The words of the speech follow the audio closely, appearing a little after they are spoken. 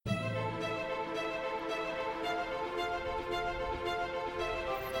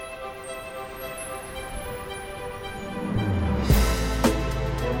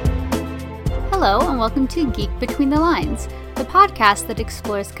Hello, and welcome to Geek Between the Lines, the podcast that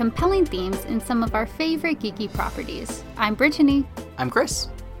explores compelling themes in some of our favorite geeky properties. I'm Brittany. I'm Chris.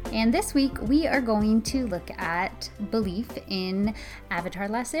 And this week we are going to look at belief in Avatar: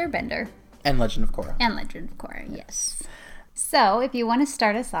 Last Airbender. And Legend of Korra. And Legend of Korra, yes. So, if you want to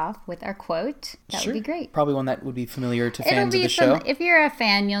start us off with our quote, that would be great. Probably one that would be familiar to fans of the show. If you're a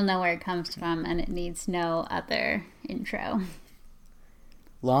fan, you'll know where it comes from, and it needs no other intro.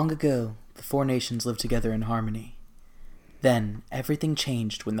 Long ago, the four nations lived together in harmony. Then, everything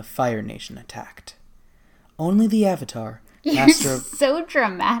changed when the Fire Nation attacked. Only the Avatar, master of... so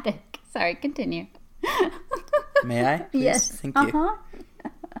dramatic. Sorry, continue. May I? Please? Yes. Thank you.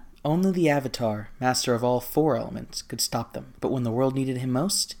 Only the Avatar, master of all four elements, could stop them. But when the world needed him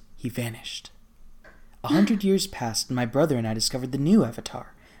most, he vanished. 100 years passed, and my brother and I discovered the new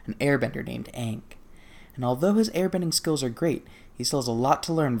Avatar, an airbender named Aang. And although his airbending skills are great, he still has a lot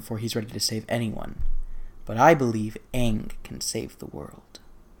to learn before he's ready to save anyone. But I believe Aang can save the world.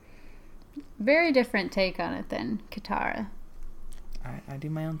 Very different take on it than Katara. I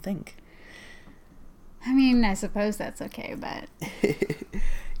do my own thing. I mean, I suppose that's okay, but...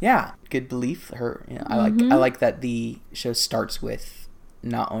 Yeah, good belief. I like that the show starts with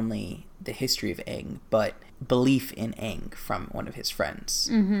not only the history of Aang, but belief in Aang from one of his friends.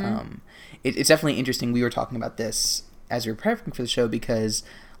 Mm-hmm. It's definitely interesting. We were talking about this as we were preparing for the show because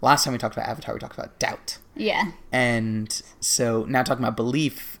last time we talked about Avatar, we talked about doubt. Yeah. And so now talking about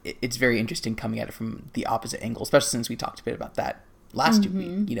belief, it's very interesting coming at it from the opposite angle, especially since we talked a bit about that last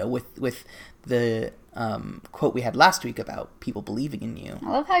week, with the quote we had last week about people believing in you.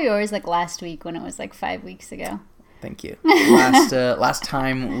 I love how you always like last week when it was like 5 weeks ago. Thank you. Last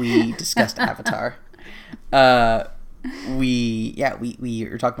time we discussed Avatar, we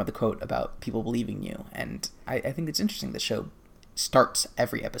were talking about the quote about people believing you, and I think it's interesting. The show starts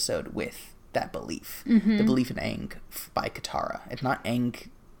every episode with that belief, the belief in Aang by Katara. It's not Aang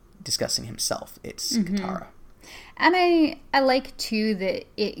discussing himself; it's Katara. And I like, too, that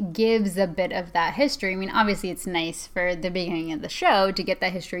it gives a bit of that history. I mean, obviously it's nice for the beginning of the show to get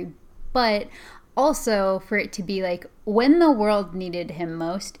that history, but also for it to be like, when the world needed him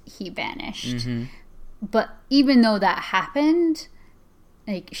most, he vanished. Mm-hmm. But even though that happened,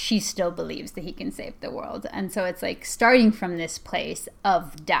 like, she still believes that he can save the world. And so it's like starting from this place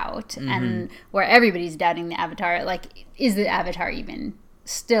of doubt and where everybody's doubting the Avatar. Like, is the Avatar even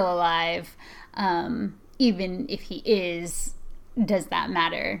still alive? Even if he is, does that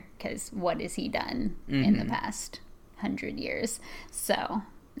matter? Because what has he done in the past 100 years? So,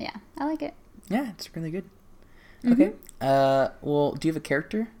 yeah, I like it. Yeah, it's really good. Okay. Well, do you have a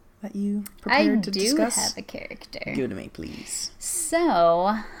character that you prepared to discuss? I do have a character. Give it to me, please.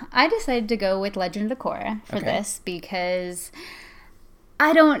 So, I decided to go with Legend of Korra for this because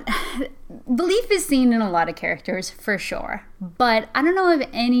belief is seen in a lot of characters for sure, but I don't know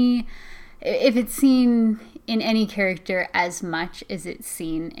if it's seen in any character as much as it's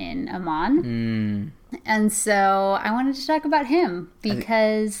seen in Amon. And so I wanted to talk about him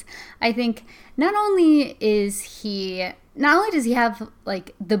because I think not only does he have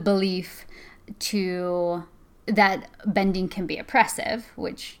like the belief that bending can be oppressive,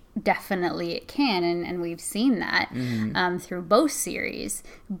 which definitely it can, and we've seen that through both series,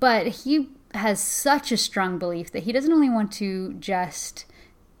 but he has such a strong belief that he doesn't only want to just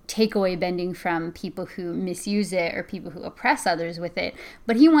take away bending from people who misuse it or people who oppress others with it,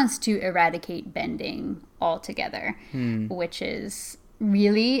 but he wants to eradicate bending altogether, which is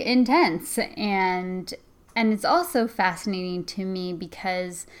really intense. And it's also fascinating to me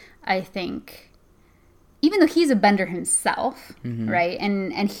because I think even though he's a bender himself, right,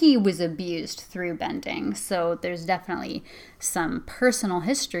 and he was abused through bending, so there's definitely some personal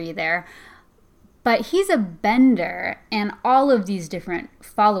history there. But he's a bender, and all of these different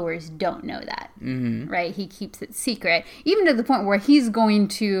followers don't know that, right? He keeps it secret, even to the point where he's going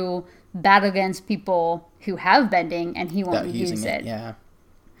to battle against people who have bending, and he won't use it. Yeah.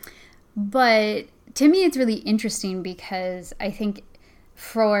 But to me, it's really interesting because I think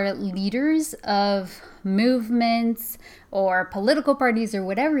for leaders of movements or political parties or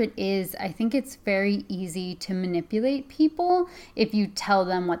whatever it is, I think it's very easy to manipulate people if you tell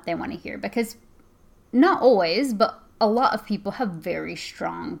them what they want to hear, because not always, but a lot of people have very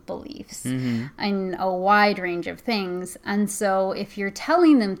strong beliefs in a wide range of things. And so if you're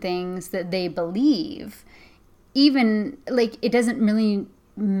telling them things that they believe, even like it doesn't really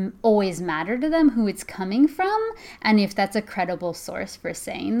always matter to them who it's coming from and if that's a credible source for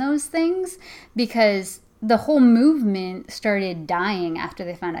saying those things, because the whole movement started dying after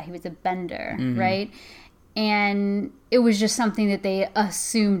they found out he was a bender, right? And it was just something that they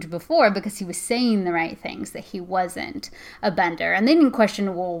assumed before because he was saying the right things, that he wasn't a bender. And they didn't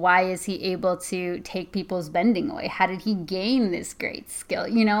question, well, why is he able to take people's bending away? How did he gain this great skill?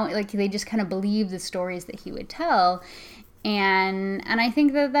 You know, like they just kind of believed the stories that he would tell. And I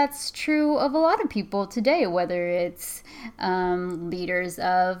think that that's true of a lot of people today, whether it's leaders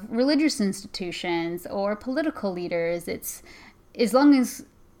of religious institutions or political leaders. It's as long as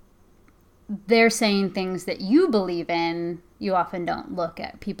they're saying things that you believe in, people often don't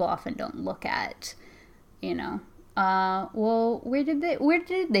look at, you know, well, where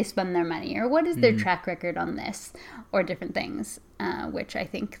did they spend their money, or what is their track record on this, or different things, which I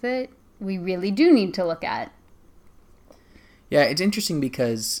think that we really do need to look at. Yeah, it's interesting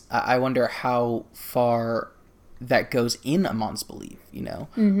because I wonder how far that goes in Amon's belief, you know,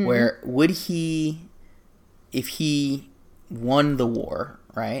 where would he, if he won the war,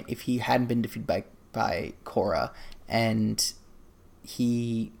 right? If he hadn't been defeated by Korra and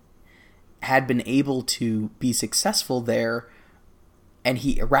he had been able to be successful there and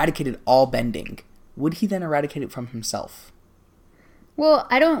he eradicated all bending, would he then eradicate it from himself? Well,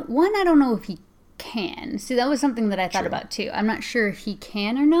 I don't know if he can. See, that was something that I thought True. about too. I'm not sure if he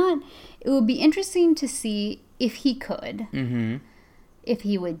can or not. It would be interesting to see if he could, if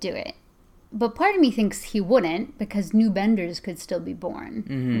he would do it. But part of me thinks he wouldn't, because new benders could still be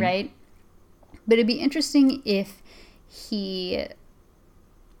born, right? But it'd be interesting if he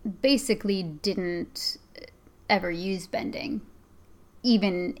basically didn't ever use bending,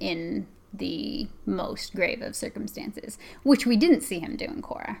 even in the most grave of circumstances, which we didn't see him do in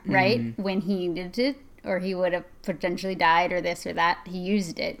Korra, right? When he needed it, or he would have potentially died, or this or that, he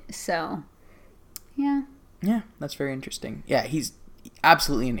used it. So, yeah. Yeah, that's very interesting. Yeah, he's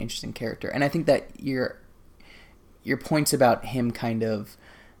absolutely an interesting character, and I think that your points about him kind of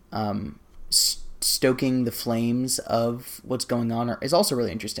stoking the flames of what's going on is also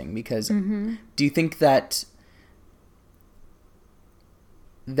really interesting, because do you think that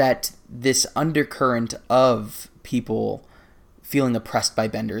this undercurrent of people feeling oppressed by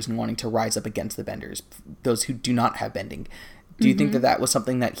benders and wanting to rise up against the benders, those who do not have bending, do you think that was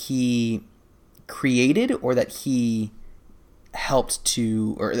something that he created, or that he helped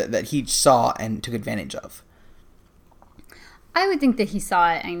to, or that he saw and took advantage of? I would think that he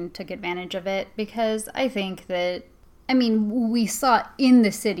saw it and took advantage of it, because I think that, I mean, we saw in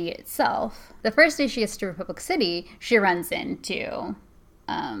the city itself. The first day she gets to Republic City, she runs into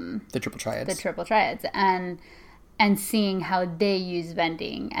the Triple Triads. And seeing how they use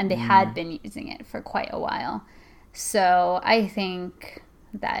bending, and they had been using it for quite a while. So I think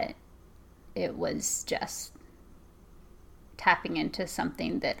that it was just tapping into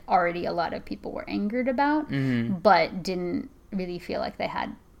something that already a lot of people were angered about, but didn't really feel like they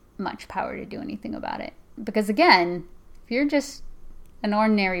had much power to do anything about it. Because again, if you're just an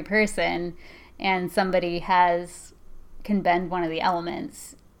ordinary person and somebody can bend one of the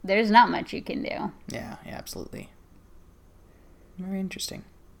elements, there's not much you can do. Yeah, absolutely. Very interesting.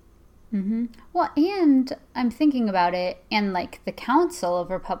 Well, and I'm thinking about it, and like the Council of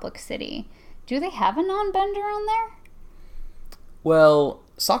Republic City, do they have a non-bender on there? Well,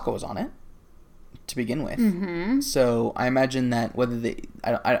 Sokka was on it to begin with, so I imagine that whether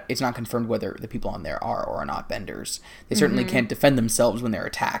it's not confirmed whether the people on there are or are not benders. They certainly can't defend themselves when they're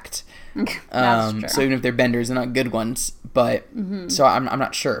attacked. That's true. So even if they're benders, they're not good ones. But so I'm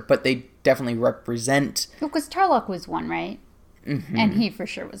not sure, but they definitely represent. Because Tarlok was one, right? And he for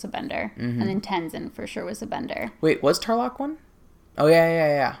sure was a bender, and then Tenzin for sure was a bender. Wait, was Tarlok one? Oh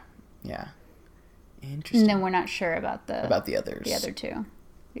yeah. Interesting. And then we're not sure about the others. The other two.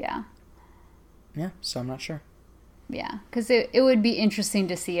 Yeah. Yeah, so I'm not sure. Yeah, because it would be interesting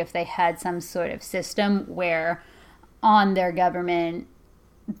to see if they had some sort of system where on their government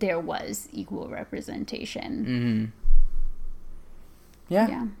there was equal representation.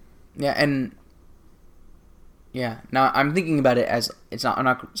 Yeah, and yeah. Now I'm thinking about it as it's not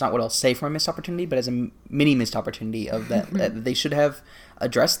what I'll say from a missed opportunity, but as a mini missed opportunity of that they should have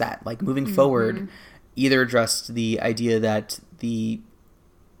addressed that, like moving forward, either addressed the idea that the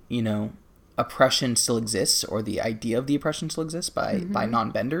oppression still exists, or the idea of the oppression still exists by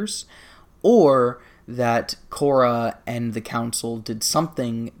non-benders, or that Korra and the council did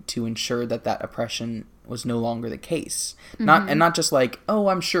something to ensure that oppression was no longer the case. Not just like, oh,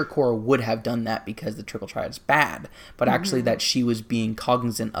 I'm sure Korra would have done that because the Triple Triad is bad, but actually that she was being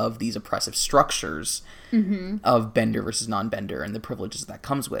cognizant of these oppressive structures of bender versus non-bender and the privileges that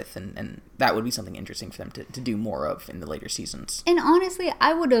comes with, and that would be something interesting for them to do more of in the later seasons. And honestly,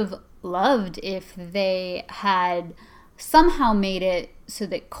 I would have loved if they had somehow made it so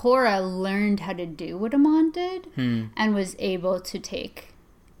that Korra learned how to do what Amon did and was able to take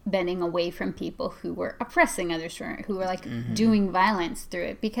bending away from people who were oppressing others, who were like doing violence through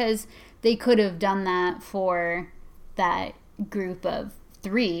it, because they could have done that for that group of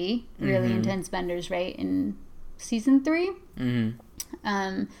 3 really intense benders, right, in season 3.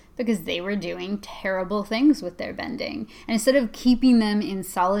 Because they were doing terrible things with their bending. And instead of keeping them in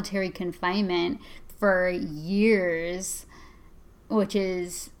solitary confinement for years, which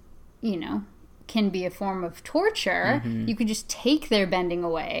is, you know, can be a form of torture, you could just take their bending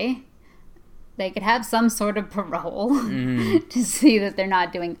away. They could have some sort of parole to see that they're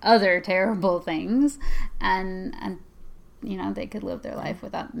not doing other terrible things. And you know, they could live their life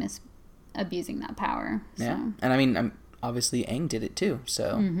without abusing that power. So. Yeah. And I mean, obviously Aang did it too.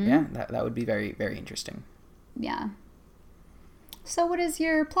 So, yeah, that would be very, very interesting. Yeah. So what is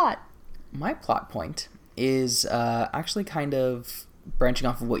your plot? My plot point is actually kind of branching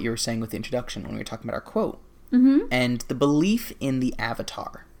off of what you were saying with the introduction when we were talking about our quote. And the belief in the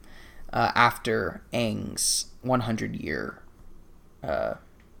Avatar after Aang's 100-year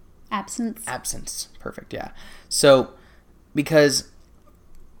absence. Perfect, yeah. So, because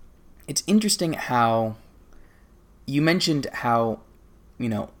it's interesting how you mentioned how, you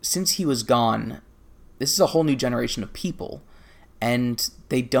know, since he was gone, this is a whole new generation of people, and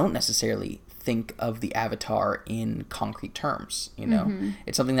they don't necessarily think of the Avatar in concrete terms, you know?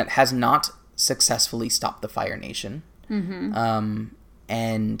 It's something that has not successfully stopped the Fire Nation,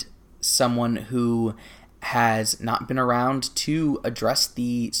 and someone who has not been around to address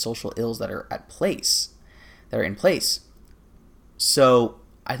the social ills that are in place. So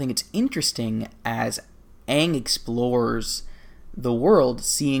I think it's interesting as Aang explores the world,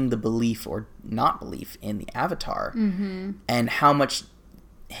 seeing the belief or not belief in the Avatar, and how much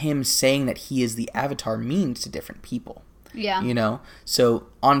him saying that he is the Avatar means to different people. Yeah. You know? So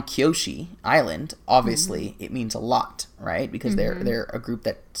on Kyoshi Island, obviously, it means a lot, right? Because they're a group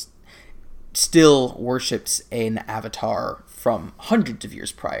that still worships an Avatar from hundreds of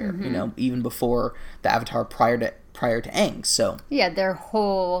years prior, you know, even before the Avatar prior to Aang. So yeah, their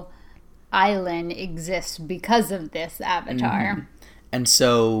whole island exists because of this Avatar. And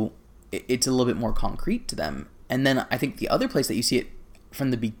so it's a little bit more concrete to them. And then I think the other place that you see it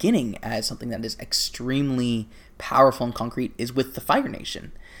from the beginning as something that is extremely powerful and concrete is with the Fire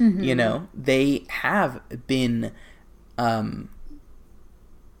Nation. You know, they have been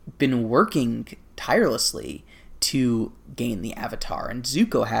working tirelessly to gain the Avatar, and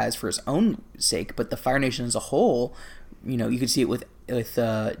Zuko has for his own sake, but the Fire Nation as a whole, you know, you could see it with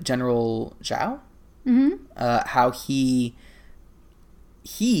General Zhao, how he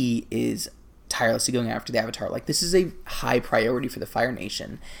is tirelessly going after the Avatar. Like, this is a high priority for the Fire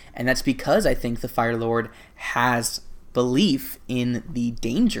Nation, and that's because I think the Fire Lord has belief in the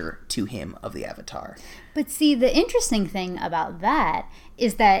danger to him of the Avatar. But see, the interesting thing about that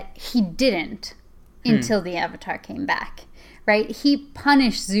is that he didn't until the Avatar came back, right? He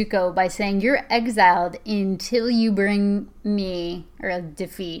punished Zuko by saying, you're exiled until you bring me or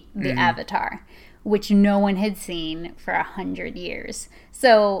defeat the Avatar, which no one had seen for 100 years.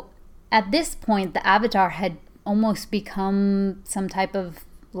 So at this point, the Avatar had almost become some type of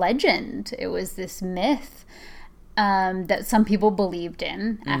legend. It was this myth that some people believed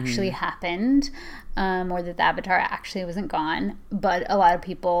in actually happened, or that the Avatar actually wasn't gone. But a lot of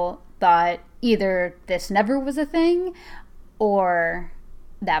people thought either this never was a thing or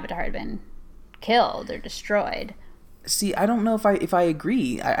the Avatar had been killed or destroyed. See, I don't know if I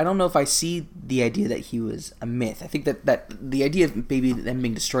agree. I don't know if I see the idea that he was a myth. I think that the idea of maybe them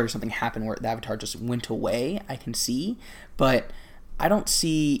being destroyed or something happened where the Avatar just went away, I can see. But I don't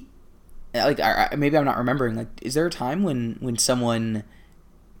see... Like, maybe I'm not remembering. Like, is there a time when someone,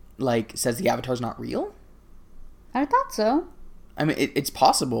 like, says the Avatar's not real? I thought so. I mean, it's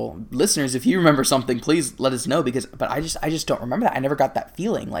possible. Listeners, if you remember something, please let us know. But I just don't remember that. I never got that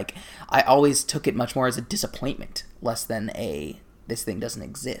feeling. Like, I always took it much more as a disappointment, less than this thing doesn't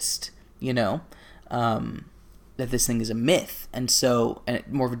exist. You know, that this thing is a myth, and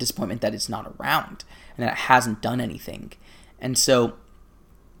more of a disappointment that it's not around and that it hasn't done anything, and so.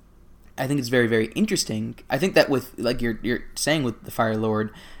 I think it's very, very interesting. I think that with, like you're saying with the Fire Lord,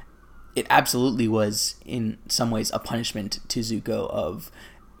 it absolutely was in some ways a punishment to Zuko of,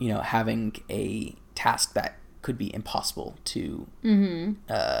 you know, having a task that could be impossible to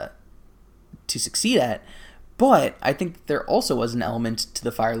succeed at. But I think there also was an element to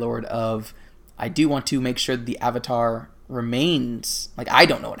the Fire Lord of, I do want to make sure that the Avatar remains, like, I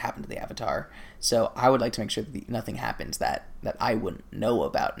don't know what happened to the Avatar, so I would like to make sure that nothing happens that I wouldn't know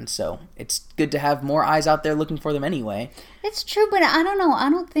about, and so it's good to have more eyes out there looking for them anyway. It's true, but I don't know.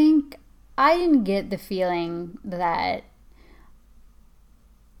 I didn't get the feeling that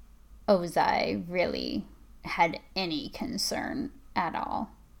Ozai really had any concern at all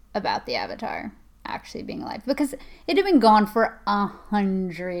about the Avatar actually being alive, because it had been gone for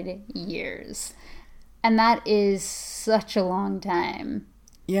 100 years. And that is such a long time.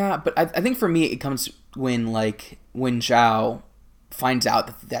 Yeah, but I think for me it comes when Zhao finds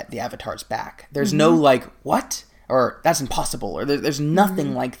out that the Avatar's back. There's no like, what? Or that's impossible. Or there's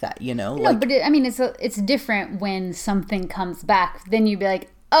nothing like that, you know? No, but it's different when something comes back. Then you'd be like,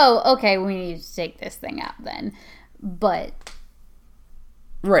 oh, okay, we need to take this thing out then. But...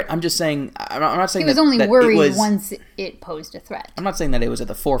 Right, I'm just saying... I'm not saying he was only worried once it posed a threat. I'm not saying that it was at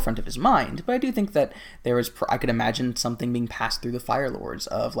the forefront of his mind, but I do think that there was... I could imagine something being passed through the Fire Lords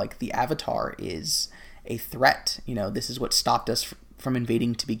of, like, the Avatar is a threat. You know, this is what stopped us from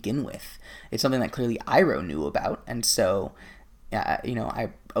invading to begin with. It's something that clearly Iroh knew about, and so, you know,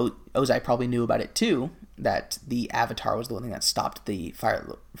 Ozai probably knew about it too, that the Avatar was the one thing that stopped the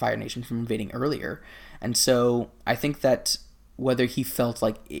Fire Nation from invading earlier. And so I think that whether he felt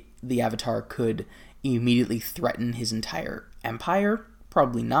like the Avatar could immediately threaten his entire empire,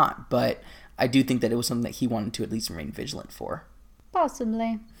 probably not. But I do think that it was something that he wanted to at least remain vigilant for.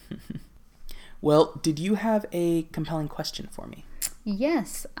 Possibly. Well, did you have a compelling question for me?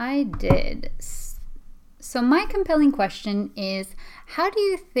 Yes, I did. So my compelling question is, how do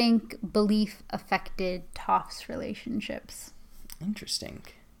you think belief affected Toph's relationships? Interesting.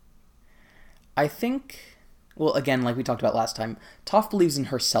 I think... Well, again, like we talked about last time, Toph believes in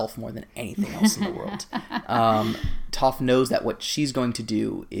herself more than anything else in the world. Toph knows that what she's going to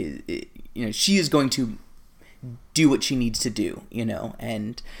do is, you know, she is going to do what she needs to do, you know,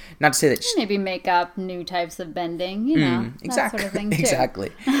 and not to say that... Maybe make up new types of bending, you know, exactly, that sort of thing, too.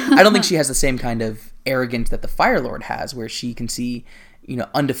 Exactly. I don't think she has the same kind of arrogance that the Fire Lord has, where she can see, you know,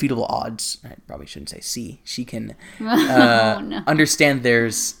 undefeatable odds. I probably shouldn't say see. She can understand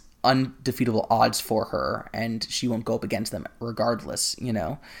there's undefeatable odds for her, and she won't go up against them regardless, you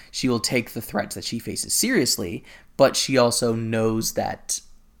know. She will take the threats that she faces seriously, but she also knows that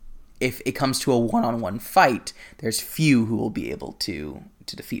if it comes to a one-on-one fight, there's few who will be able to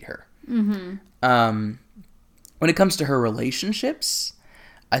defeat her. Mm-hmm. When it comes to her relationships,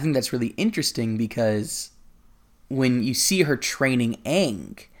 I think that's really interesting, because when you see her training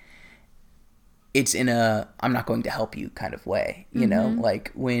Aang, it's in a I'm not going to help you kind of way, you know? Like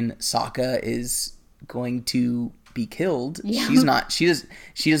when Sokka is going to be killed, she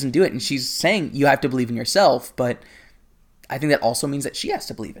doesn't do it, and she's saying you have to believe in yourself, but I think that also means that she has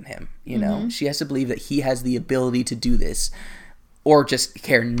to believe in him, you know? She has to believe that he has the ability to do this, or just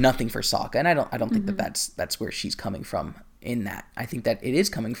care nothing for Sokka. And I don't think that that's where she's coming from in that. I think that it is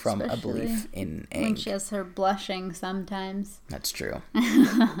coming from a belief in Aang. When she has her blushing sometimes. That's true.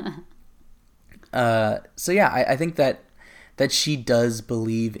 So yeah, I think that she does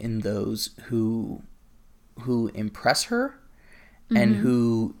believe in those who impress her, and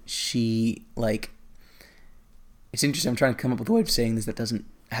who she, like, it's interesting, I'm trying to come up with a way of saying this that doesn't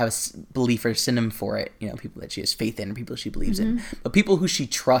have a belief or synonym for it, you know, people that she has faith in, or people she believes in, but people who she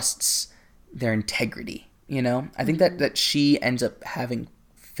trusts their integrity, you know? I think that she ends up having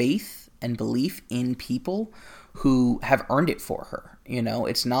faith and belief in people who have earned it for her, you know?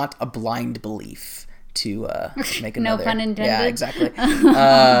 It's not a blind belief to make another... No pun intended. Yeah, exactly.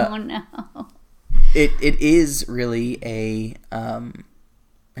 Oh, no. It is really a...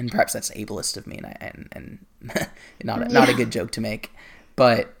 and perhaps that's ableist of me, and not a good joke to make,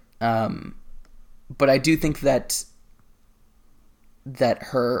 but I do think that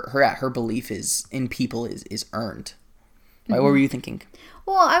her belief is in people is earned. What were you thinking?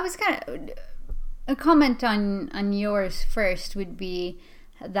 Well, I was kind of a comment on yours first would be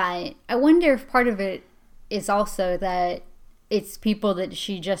that I wonder if part of it is also that it's people that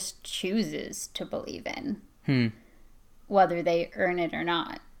she just chooses to believe in. Whether they earn it or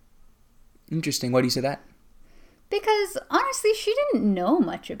not. Interesting. Why do you say that? Because honestly, she didn't know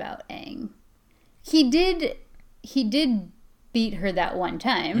much about Aang. He did beat her that one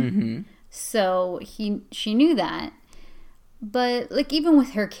time, so she knew that. But like even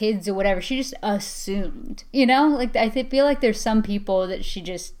with her kids or whatever, she just assumed. You know, like I feel like there's some people that she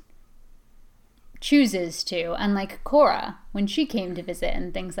just chooses to, and like Korra when she came to visit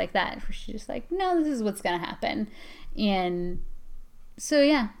and things like that, where she's just like, no, this is what's gonna happen. And so,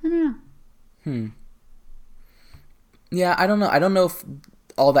 yeah, I don't know. Yeah, I don't know. I don't know if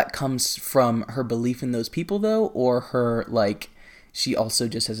all that comes from her belief in those people, though, or her, like, she also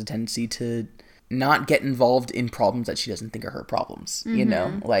just has a tendency to not get involved in problems that she doesn't think are her problems, you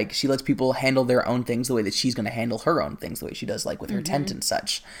know? Like, she lets people handle their own things the way that she's going to handle her own things, the way she does, like, with her tent and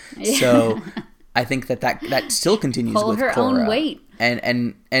such. Yeah. So I think that still continues Pull with her Korra. Own weight.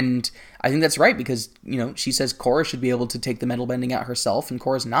 And I think that's right, because, you know, she says Korra should be able to take the metal bending out herself, and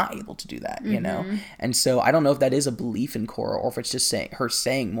Korra's not able to do that, you know? And so I don't know if that is a belief in Korra, or if it's just her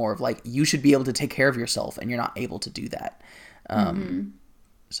saying more of, like, you should be able to take care of yourself, and you're not able to do that.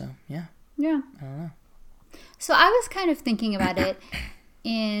 So, yeah. Yeah. I don't know. So I was kind of thinking about it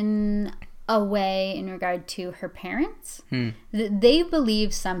in a way in regard to her parents. That they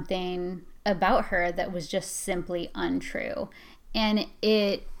believed something about her that was just simply untrue. And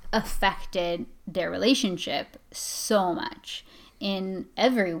it affected their relationship so much in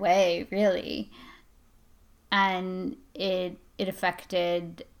every way, really. And it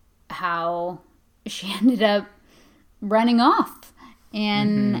affected how she ended up running off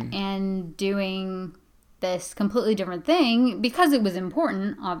and doing this completely different thing, because it was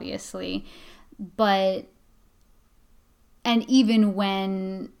important, obviously. And even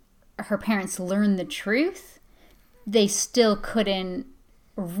when her parents learned the truth, they still couldn't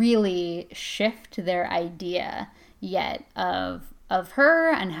really shift their idea yet of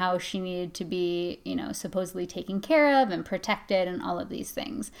her and how she needed to be, you know, supposedly taken care of and protected and all of these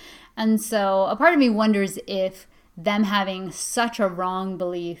things. And so a part of me wonders if them having such a wrong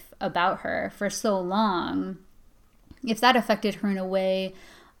belief about her for so long, if that affected her in a way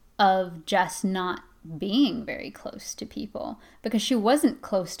of just not being very close to people, because she wasn't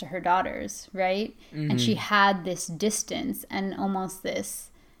close to her daughters, right? And she had this distance and almost this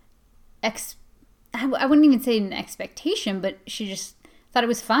I wouldn't even say an expectation, but she just thought it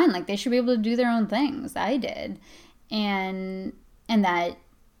was fine, like they should be able to do their own things. I did, and that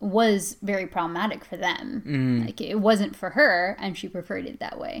was very problematic for them. Like, it wasn't for her, and she preferred it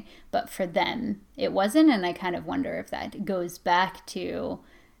that way, but for them it wasn't. And I kind of wonder if that goes back to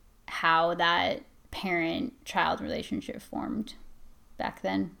how that parent-child relationship formed back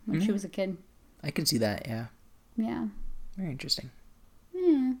then when she was a kid. I can see that. Yeah. Very interesting.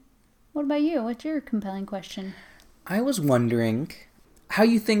 What about you? What's your compelling question? I was wondering how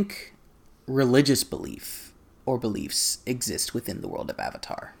you think religious belief or beliefs exist within the world of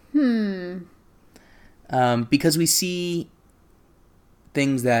Avatar. Because we see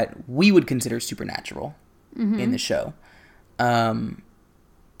things that we would consider supernatural in the show.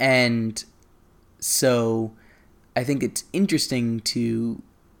 And so I think it's interesting to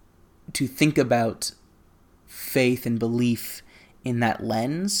think about faith and belief in that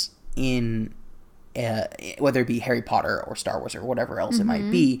lens, in whether it be Harry Potter or Star Wars or whatever else it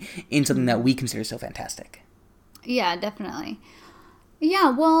might be, in something that we consider so fantastic. Yeah, definitely.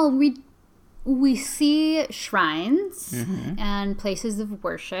 Yeah, well, we see shrines and places of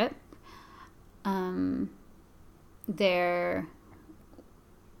worship.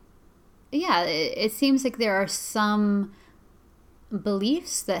 It seems like there are some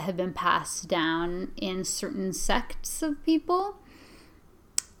beliefs that have been passed down in certain sects of people.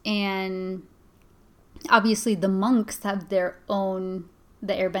 And obviously the monks have their own,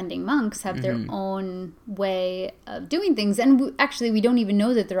 the airbending monks have their own way of doing things. And we don't even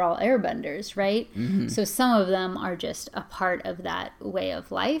know that they're all airbenders, right? So some of them are just a part of that way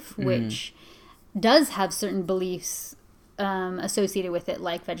of life, which does have certain beliefs associated with it,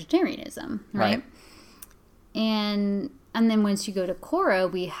 like vegetarianism, right? And then once you go to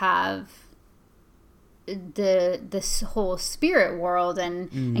Korra, we have this whole spirit world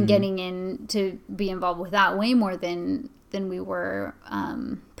and getting in to be involved with that way more than we were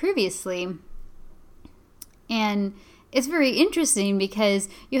previously. And it's very interesting because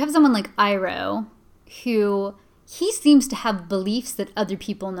you have someone like Iroh, who he seems to have beliefs that other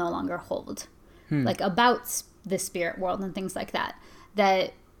people no longer hold, like about the spirit world and things like that,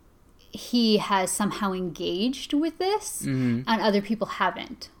 that he has somehow engaged with this and other people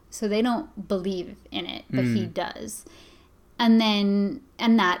haven't. So they don't believe in it, but he does. And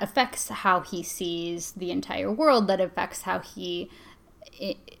that affects how he sees the entire world. That affects how he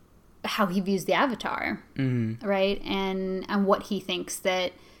views the Avatar, right? And what he thinks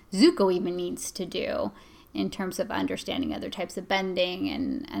that Zuko even needs to do in terms of understanding other types of bending.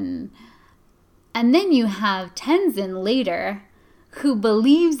 And then you have Tenzin later, who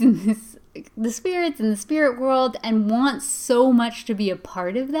believes in the spirits and the spirit world and wants so much to be a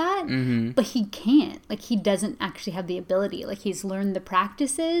part of that, but he can't. Like, he doesn't actually have the ability. Like, he's learned the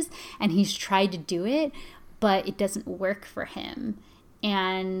practices and he's tried to do it, but it doesn't work for him.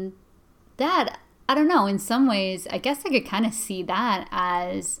 And that, I don't know, in some ways, I guess I could kind of see that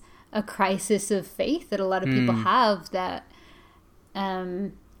as a crisis of faith that a lot of people have, that,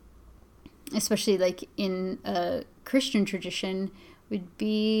 especially like in a Christian tradition, would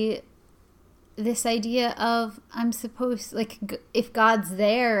be this idea of if God's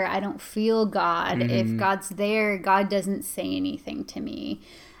there, I don't feel God. If God's there, God doesn't say anything to me.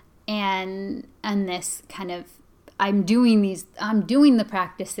 And this kind of, I'm doing the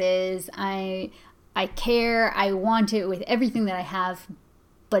practices, I care, I want it with everything that I have,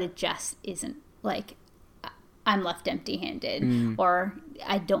 but it just isn't, like, I'm left empty-handed, or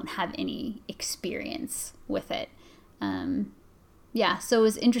I don't have any experience with it. So it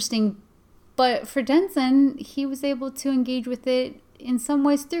was interesting. But for Denson, he was able to engage with it in some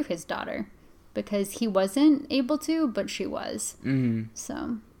ways through his daughter, because he wasn't able to, but she was.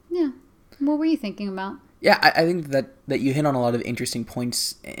 So, yeah. What were you thinking about? Yeah, I think that you hit on a lot of interesting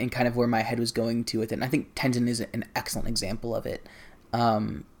points and kind of where my head was going to with it. And I think Tenzin is an excellent example of it,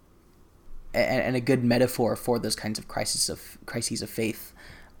 and a good metaphor for those kinds of crises of faith.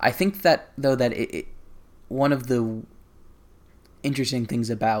 I think that, though, that one of the interesting things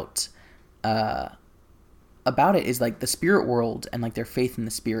about it is, like, the spirit world and, like, their faith in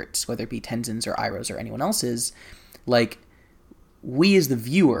the spirits, whether it be Tenzin's or Iroh's or anyone else's, like, we as the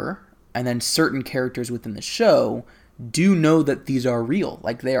viewer, and then certain characters within the show, do know that these are real.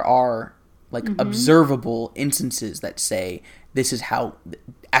 Like, there are, like, observable instances that say this is how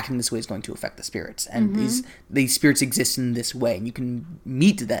acting this way is going to affect the spirits, and these spirits exist in this way, and you can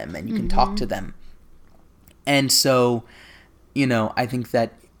meet them and you can talk to them. And so, you know, I think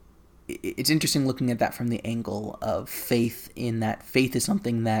that it's interesting looking at that from the angle of faith, in that faith is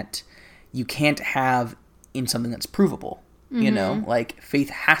something that you can't have in something that's provable. You know, like, faith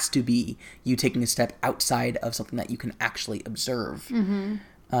has to be you taking a step outside of something that you can actually observe.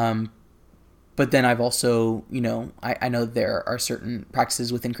 But then I've also, you know, I know there are certain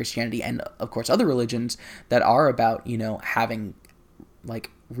practices within Christianity and, of course, other religions that are about, you know, having, like,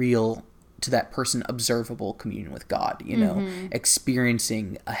 real, to that person, observable communion with God, you know,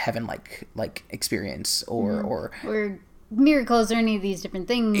 experiencing a heaven-like experience, or miracles, or any of these different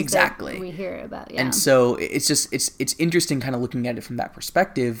things exactly that we hear about. Yeah. And so it's just, it's interesting kind of looking at it from that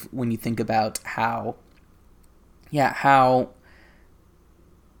perspective when you think about how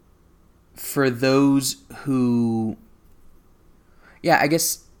for those who, I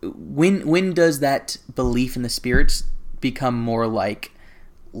guess, when does that belief in the spirits become more like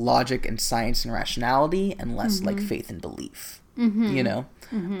logic and science and rationality, and less like faith and belief? You know?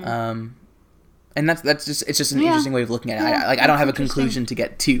 And that's just, it's just an interesting way of looking at it. I don't have a conclusion to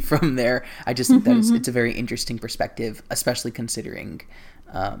get to from there. I just think that it's a very interesting perspective, especially considering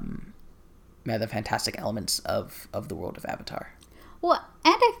the fantastic elements of the world of Avatar. Well,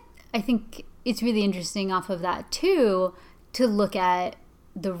 and I think it's really interesting off of that too, to look at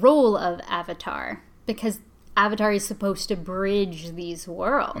the role of Avatar, because Avatar is supposed to bridge these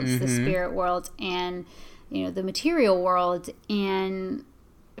worlds, the spirit world and, you know, the material world. And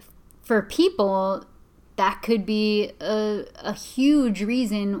for people, that could be a huge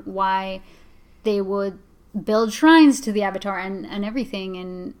reason why they would build shrines to the Avatar and everything,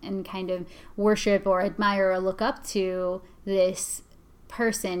 and kind of worship or admire or look up to this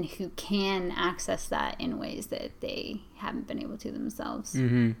person who can access that in ways that they haven't been able to themselves.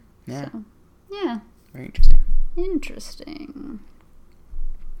 Yeah. So, yeah. Very interesting. Interesting.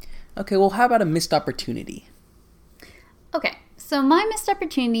 Okay, well, how about a missed opportunity? Okay, so my missed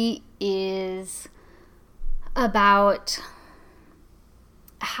opportunity is about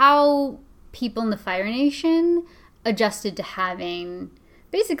how people in the Fire Nation adjusted to having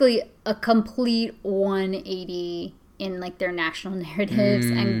basically a complete 180 in, like, their national narratives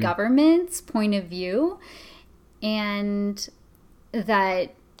and government's point of view. And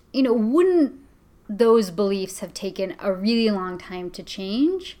that, you know, wouldn't those beliefs have taken a really long time to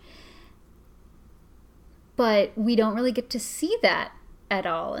change? But we don't really get to see that at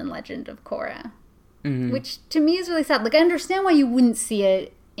all in Legend of Korra. Which to me is really sad. Like, I understand why you wouldn't see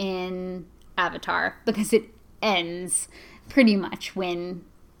it in Avatar, because it ends pretty much when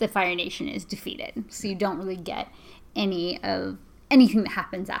the Fire Nation is defeated. So you don't really get anything that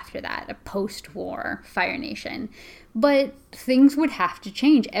happens after that, a post-war Fire Nation. But things would have to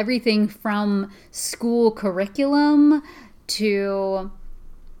change. Everything from school curriculum to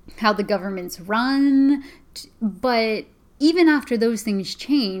how the government's run. But even after those things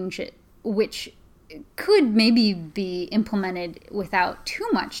change, which could maybe be implemented without too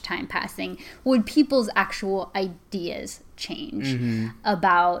much time passing, would people's actual ideas change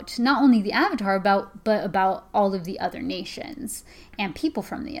about not only the Avatar, but about all of the other nations and people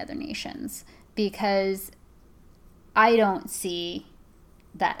from the other nations? because I don't see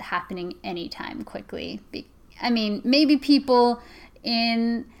that happening anytime quickly. I mean, maybe people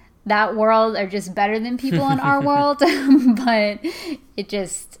in that world are just better than people in our world, but it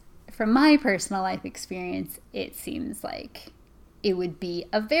just, from my personal life experience, it seems like it would be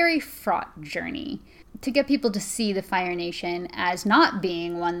a very fraught journey to get people to see the Fire Nation as not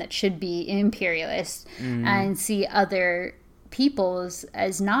being one that should be imperialist, and see other peoples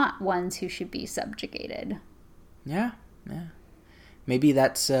as not ones who should be subjugated. Yeah. Maybe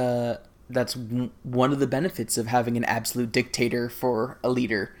that's one of the benefits of having an absolute dictator for a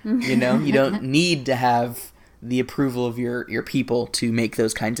leader. You know, you don't need to have the approval of your people to make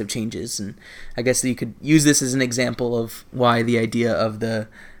those kinds of changes. And I guess you could use this as an example of why the idea of the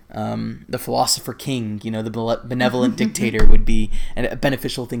philosopher king, you know, the benevolent dictator would be a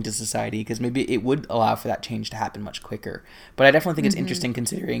beneficial thing to society, because maybe it would allow for that change to happen much quicker. But I definitely think it's interesting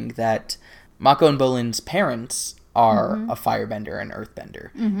considering that Mako and Bolin's parents are a firebender and earthbender,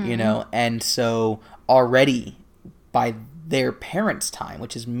 you know, and so already by their parents' time,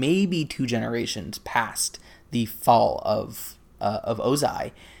 which is maybe 2 generations past the fall of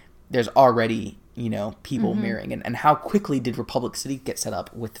Ozai, there's already, you know, people mirroring, and how quickly did Republic City get set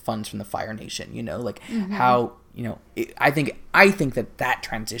up with funds from the Fire Nation, you know, like how, you know, I think that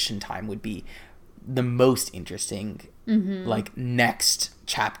transition time would be the most interesting, like, next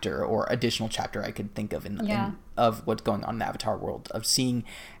chapter or additional chapter I could think of in of what's going on in the Avatar world, of seeing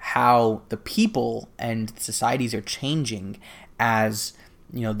how the people and societies are changing as,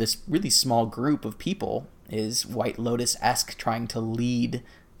 you know, this really small group of people is White Lotus-esque, trying to lead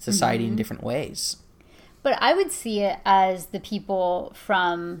society in different ways. But I would see it as the people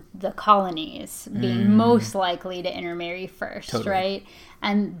from the colonies being most likely to intermarry first, right?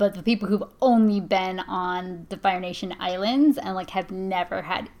 But the people who've only been on the Fire Nation Islands and, like, have never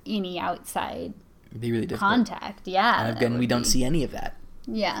had any outside It'd be really difficult. Contact. Yeah. And again, we don't see any of that.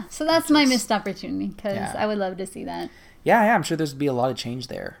 Yeah. So that's my missed opportunity, because I would love to see that. Yeah, I'm sure there'd be a lot of change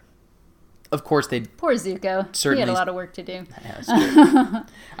there. Of course, they'd... Poor Zuko. Certainly, he had a lot of work to do. Yeah,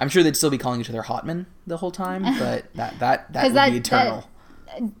 I'm sure they'd still be calling each other Hotman the whole time, but that would be eternal.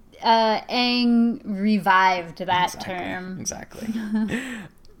 Aang revived that term. Exactly.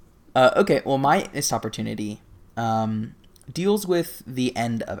 Okay, well, my missed opportunity deals with the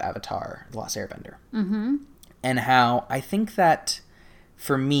end of Avatar: The Last Airbender. And how I think that,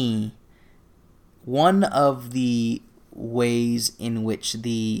 for me, one of the ways in which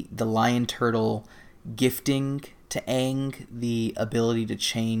the lion turtle gifting to Aang the ability to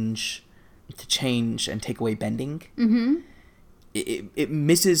change and take away bending, it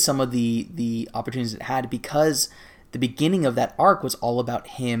misses some of the opportunities it had, because the beginning of that arc was all about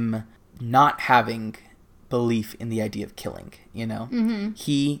him not having belief in the idea of killing, you know?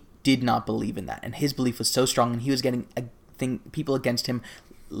 He did not believe in that, and his belief was so strong, and he was getting people against him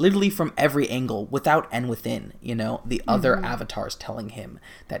literally from every angle, without and within, you know, the other avatars telling him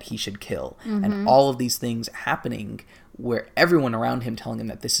that he should kill, and all of these things happening where everyone around him telling him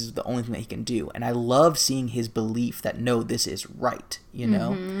that this is the only thing that he can do. And I love seeing his belief that, no, this is right, you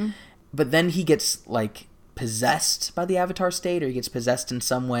know? But then he gets, like, possessed by the Avatar state, or he gets possessed in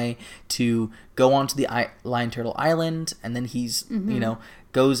some way to go onto the Lion Turtle Island, and then he's, you know,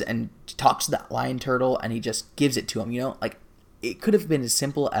 goes and talks to that Lion Turtle, and he just gives it to him, you know? Like, it could have been as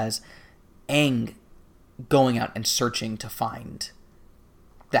simple as Aang going out and searching to find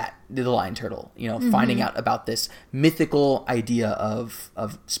the Lion Turtle, you know, finding out about this mythical idea of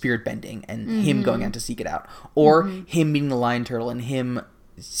spirit bending, and him going out to seek it out. Or him meeting the Lion Turtle and him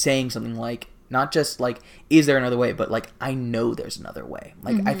saying something like, not just like, is there another way, but like, I know there's another way.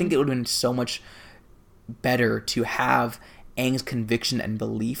 Like, I think it would have been so much better to have Aang's conviction and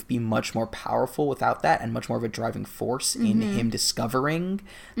belief be much more powerful without that, and much more of a driving force in him discovering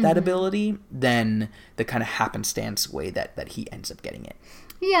that ability, than the kind of happenstance way that he ends up getting it.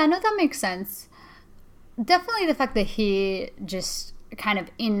 Yeah, no, that makes sense. Definitely the fact that he just kind of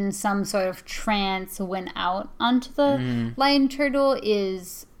in some sort of trance went out onto the Lion Turtle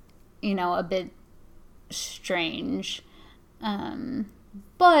is, you know, a bit strange.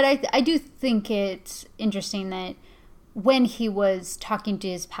 But I do think it's interesting that when he was talking to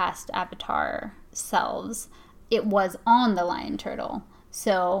his past Avatar selves, it was on the Lion Turtle.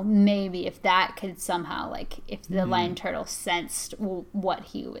 So maybe if that could somehow, like, if the Lion Turtle sensed what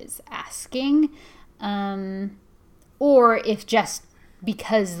he was asking, or if just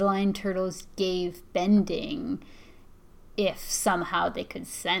because the Lion Turtles gave bending, if somehow they could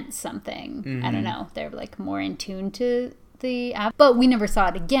sense something. I don't know. They're, like, more in tune to the app. But we never saw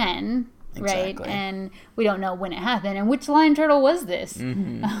it again right? And we don't know when it happened. And which lion turtle was this?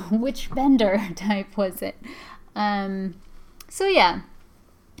 Which Bender type was it? So yeah,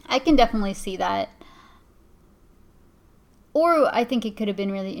 I can definitely see that. Or I think it could have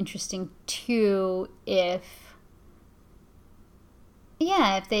been really interesting too if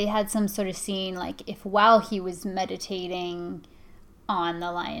they had some sort of scene, like if while he was meditating on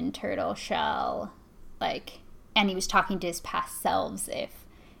the lion turtle shell, like, and he was talking to his past selves, if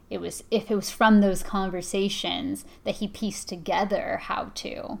it was from those conversations that he pieced together how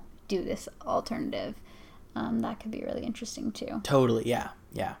to do this alternative. That could be really interesting too. Totally, yeah.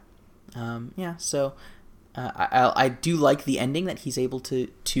 So I do like the ending that he's able to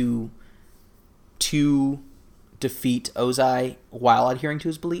defeat Ozai while adhering to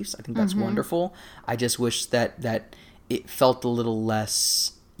his beliefs. I think that's wonderful. I just wish that it felt a little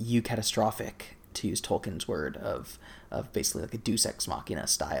less eucatastrophic, to use Tolkien's word, of basically like a Deus Ex Machina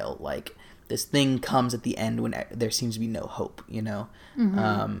style. Like, this thing comes at the end when there seems to be no hope, you know?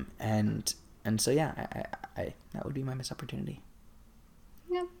 And so, yeah, I that would be my missed opportunity.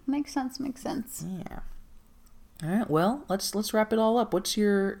 Yeah, makes sense. Yeah. All right, well, let's wrap it all up. What's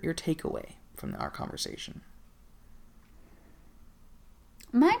your takeaway from our conversation?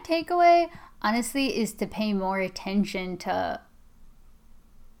 My takeaway, honestly, is to pay more attention to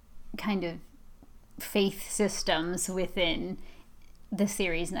kind of faith systems within the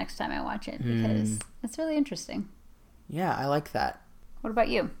series next time I watch it, because it's really interesting. Yeah, I like that. What about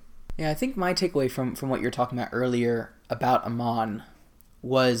you? Yeah, I think my takeaway from what you were talking about earlier about Amon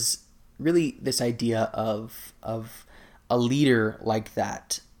was really this idea of a leader like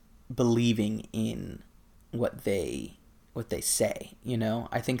that believing in what they say, you know?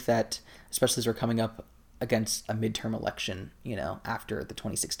 I think that, especially as we're coming up against a midterm election, you know, after the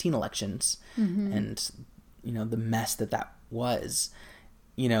 2016 elections, and, you know, the mess that was,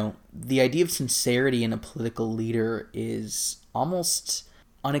 you know, the idea of sincerity in a political leader is almost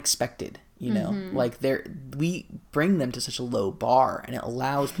unexpected, you know? Like, we bring them to such a low bar, and it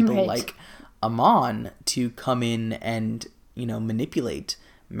allows people like Amon to come in and, you know, manipulate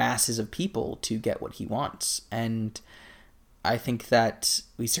masses of people to get what he wants. And I think that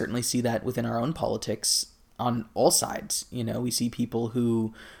we certainly see that within our own politics on all sides. You know, we see people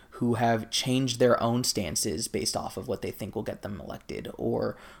who have changed their own stances based off of what they think will get them elected,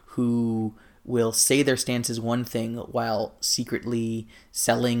 or who will say their stance is one thing while secretly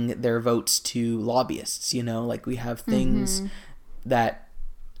selling their votes to lobbyists. You know, like, we have things that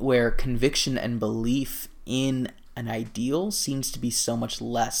where conviction and belief in an ideal seems to be so much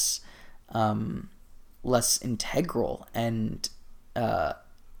less integral, and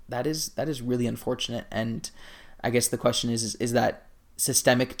that is really unfortunate. And I guess the question is that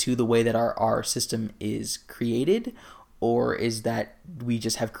systemic to the way that our system is created, or is that we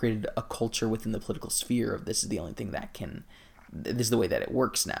just have created a culture within the political sphere of this is the only thing that can, this is the way that it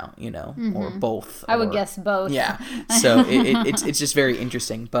works now, you know, or both. I would guess both. Yeah. So it's just very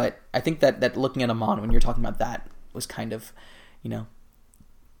interesting. But I think that looking at Amon, when you're talking about that, was kind of, you know,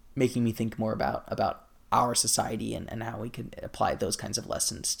 making me think more about our society and how we could apply those kinds of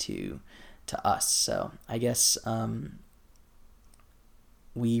lessons to us. So I guess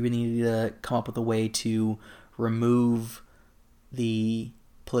we really need to come up with a way to remove the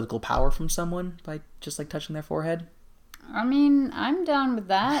political power from someone by just like touching their forehead. I mean, I'm down with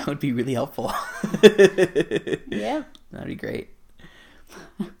that. That would be really helpful. Yep. That'd be great.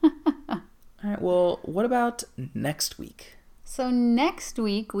 All right, well, what about next week? So next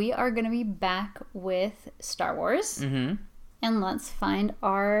week, we are going to be back with Star Wars. And let's find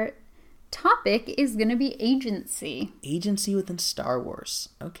our topic is going to be agency. Agency within Star Wars.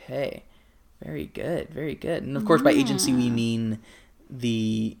 Okay. Very good. Very good. And of course, by agency, we mean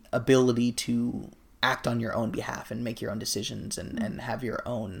the ability to act on your own behalf and make your own decisions and have your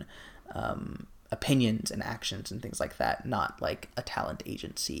own opinions and actions and things like that. Not like a talent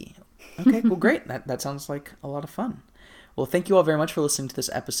agency. Okay, well, great. That sounds like a lot of fun. Well, thank you all very much for listening to this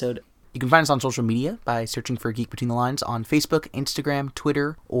episode. You can find us on social media by searching for Geek Between the Lines on Facebook, Instagram,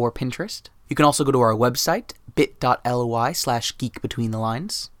 Twitter, or Pinterest. You can also go to our website,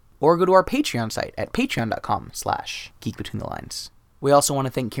 bit.ly/geekbetweenthelines, or go to our Patreon site at patreon.com/geekbetweenthelines. We also want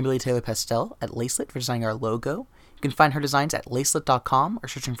to thank Kimberly Taylor Pastel at Lacelet for designing our logo. You can find her designs at lacelet.com or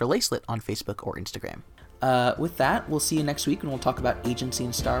searching for Lacelet on Facebook or Instagram. With that, we'll see you next week when we'll talk about agency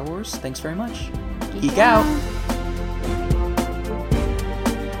in Star Wars. Thanks very much. Geek out!